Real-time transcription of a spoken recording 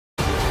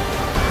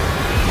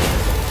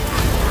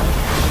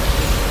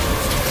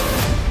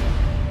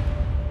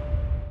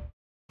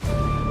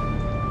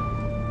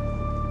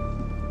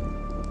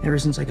Ever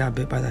since I got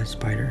bit by that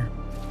spider,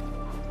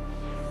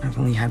 I've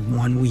only had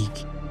 1 week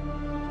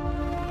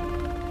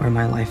where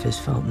my life has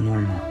felt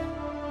normal.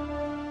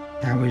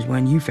 That was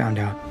when you found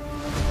out.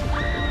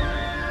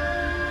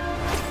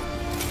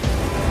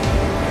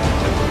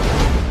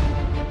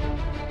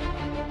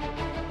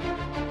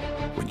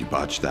 When you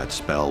botched that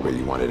spell where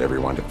you wanted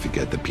everyone to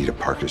forget that Peter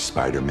Parker's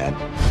Spider-Man,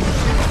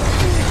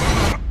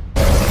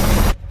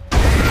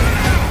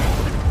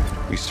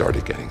 we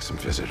started getting some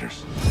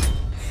visitors.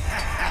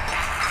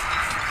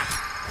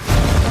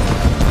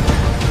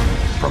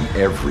 From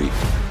every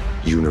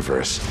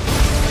universe.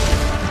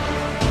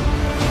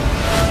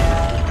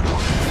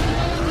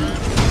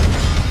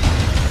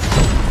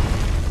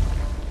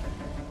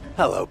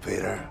 Hello,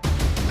 Peter.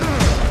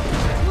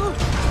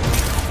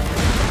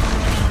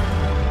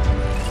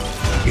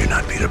 You're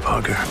not Peter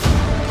Parker.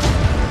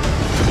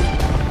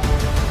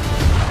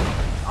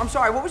 I'm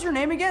sorry, what was your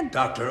name again?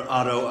 Dr.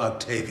 Otto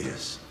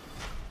Octavius.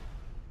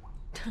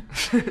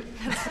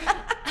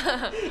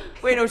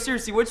 Wait, no,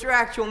 seriously, what's your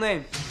actual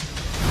name?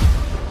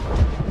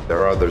 There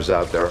are others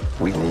out there.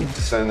 We need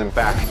to send them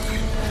back.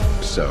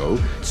 So,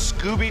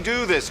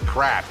 Scooby-Doo this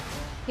crap.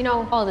 You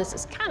know, all this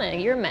is kind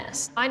of your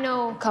mess. I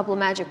know a couple of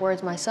magic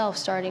words myself,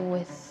 starting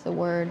with the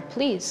word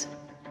please.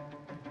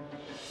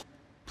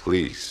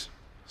 Please,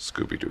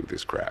 Scooby-Doo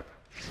this crap.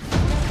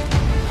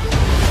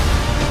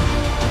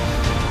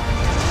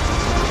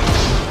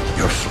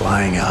 You're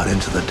flying out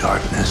into the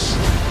darkness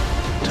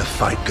to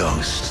fight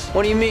ghosts.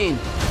 What do you mean?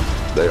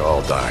 They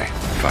all die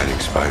fighting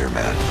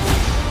Spider-Man.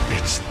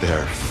 It's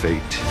their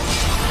fate.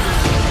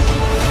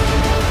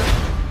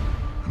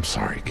 I'm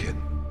sorry, kid.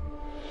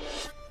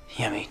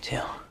 Yeah, me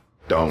too.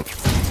 Don't.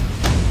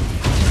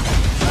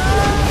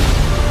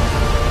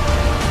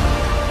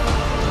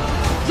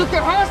 Look,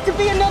 there has to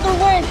be another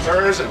way!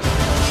 There isn't.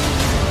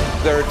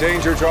 They're a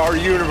danger to our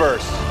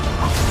universe.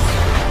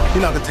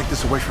 You're not gonna take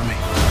this away from me.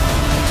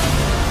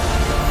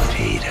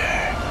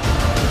 Peter,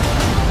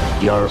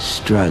 You're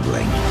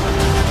struggling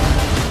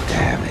to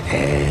have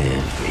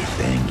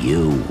everything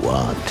you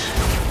want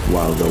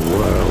while the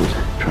world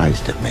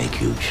tries to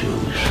make you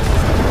choose.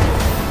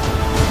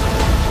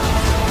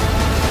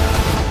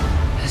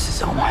 This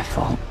is all my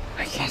fault.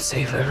 I can't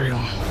save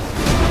everyone.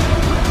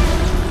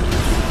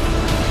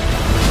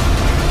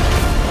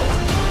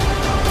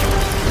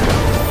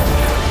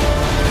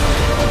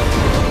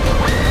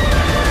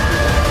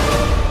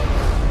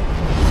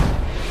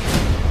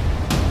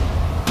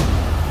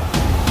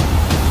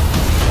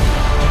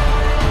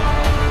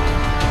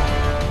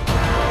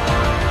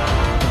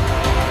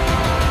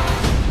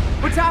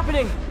 What's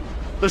happening?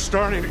 They're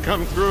starting to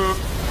come through,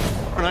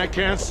 and I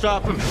can't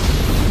stop them.